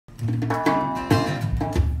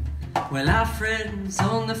Well, our friends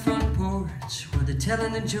on the front porch were they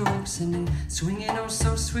telling the jokes and then swinging oh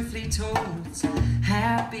so swiftly towards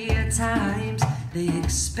happier times. They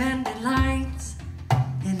expanded lines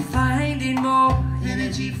and finding more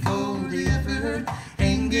energy for the effort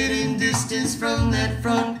and getting distance from that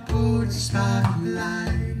front porch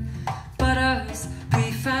spotlight. But us,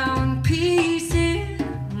 we found peace in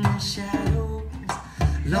the shadows,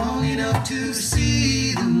 long enough to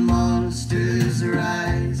see the monsters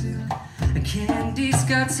rising. Candy's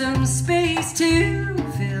got some space to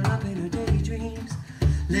fill up in her daydreams,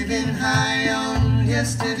 living high on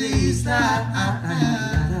yesterday's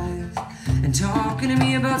lies, and talking to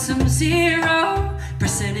me about some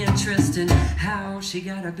 0% interest in how she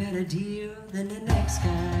got a better deal than the next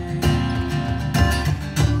guy.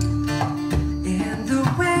 And the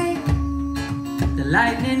way the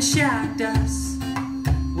lightning shocked us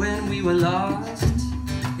when we were lost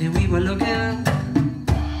and we were looking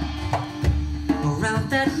around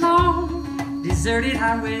that long, deserted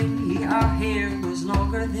highway. Our hair was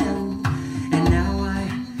longer then, and now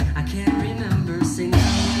I can't remember singing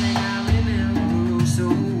everything I remember oh so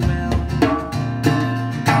well.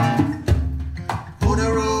 Oh,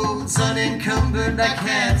 the roads unencumbered by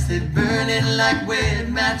cats that burning like wet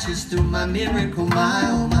matches through my miracle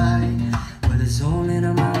mile, mine. Well, it's all in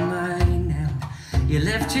my mind now. You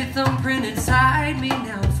left your thumbprint inside me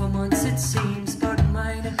now for months it seems, but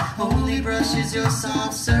mine only brushes your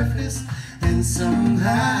soft surface. And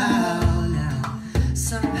somehow now,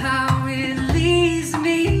 somehow it leaves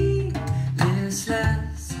me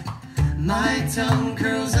listless. My tongue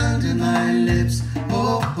curls under my lips,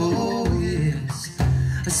 oh, oh yes.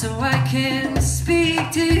 So I can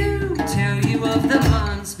speak to you, tell you of the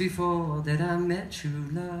months before that I met true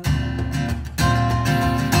love.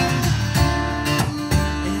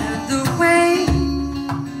 And the way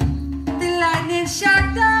the lightning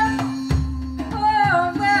shocked us,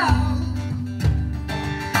 oh well.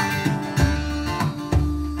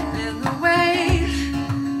 And the way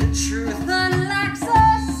the truth unlocks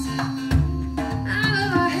us out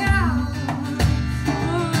of our hell.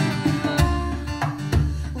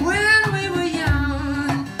 When we were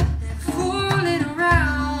young and fooling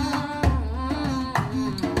around,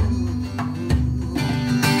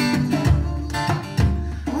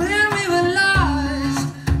 when we were lost,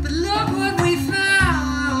 but look what we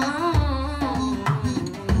found.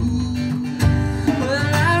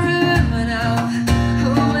 Well, I remember now,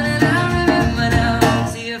 oh, and I remember now.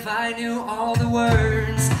 See, if I knew all the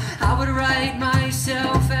words, I would write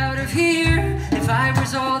myself out of here. If I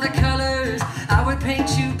was all the colors, I would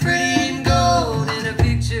paint you pretty in gold in a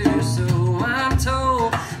picture. So I'm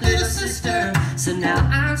told, little sister. So now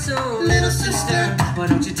I'm so little sister. Why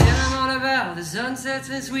don't you tell them all about the sunsets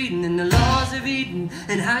in Sweden and the laws of Eden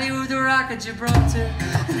and how you were the rock at Gibraltar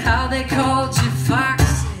and how they called you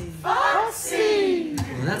Foxy? Foxy!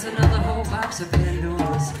 Well, that's another whole box of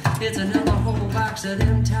Pandoras. It's another whole box of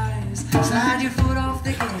them tires. Slide your foot off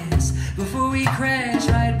the gas before we crash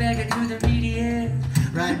right back into the median.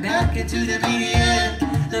 Right back into the median.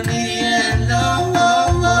 The median, low,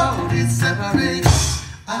 low, low. It separates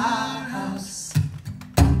our house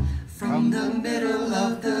from the middle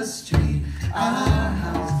of the street. Our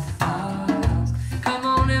house, our house. Come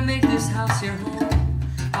on and make this house your home.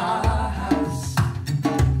 Our house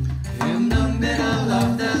in the middle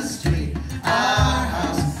of the street. Our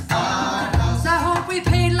house, our house. I hope we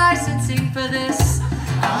paid licensing for this.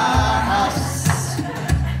 Our house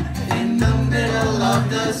in the middle of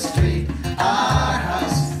the street. Our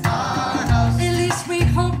house, our house. At least we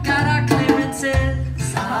hope got our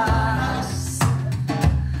clearances. Our house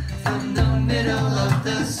from the middle of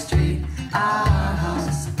the street. Our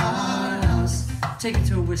house, our house. Take it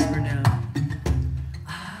to a whisper now.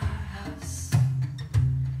 Our house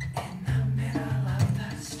in the middle of the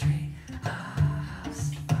street. Our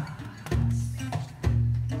house, our house. Our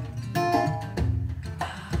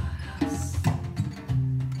house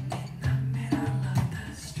in the middle of the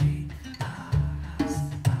street. Our house,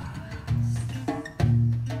 our house.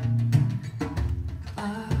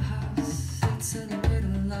 Our house sits in the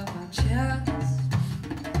middle of our chest.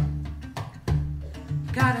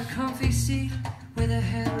 Got a comfy seat with a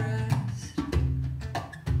headrest.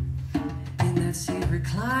 In that seat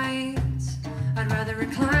reclines. I'd rather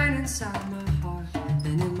recline inside my heart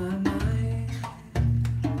than in my mind.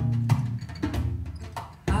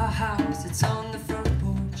 Our house, it's on the front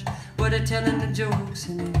porch. What a telling the jokes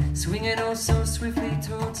and then swinging oh so swiftly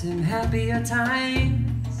towards him. Happier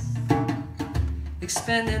times,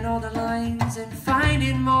 expanding all the lines and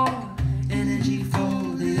finding more energy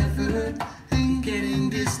for the effort and getting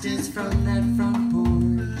distance from that front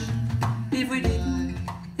porch.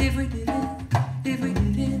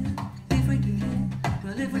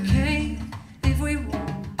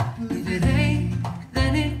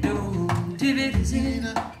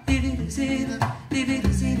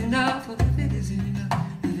 enough, well, if it isn't enough,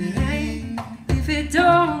 if it ain't, if it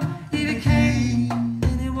don't, if it can't,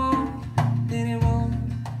 then it won't, then it won't,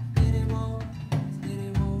 then it won't, then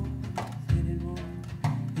it won't, then it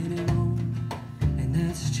won't, then it won't. And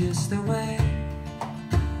that's just the way,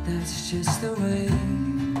 that's just the way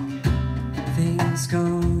things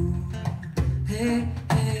go. Hey,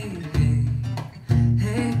 hey, hey,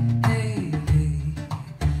 hey, hey, hey.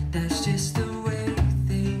 That's just the way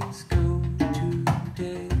things go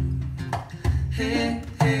today. Hey,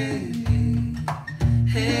 hey, hey,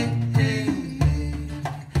 hey, hey, hey.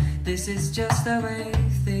 This is just the way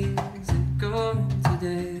things go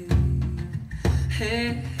today.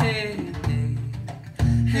 Hey, hey, hey,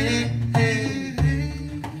 hey, hey,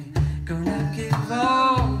 hey. Gonna give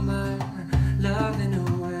all my loving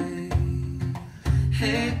away.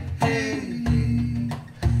 Hey, hey, hey,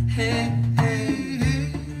 hey,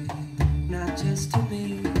 hey. Not just to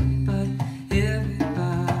me, but everybody.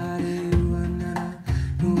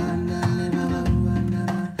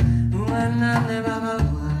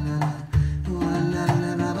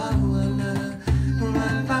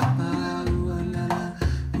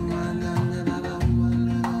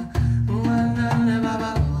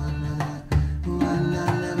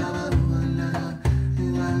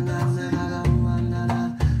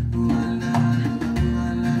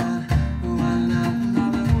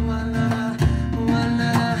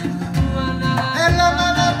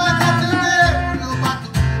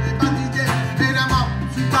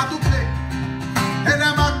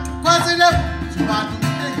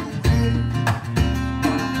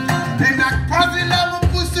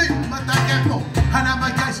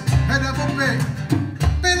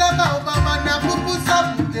 Pela mão, mamãe, na pupu,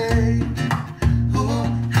 sabe?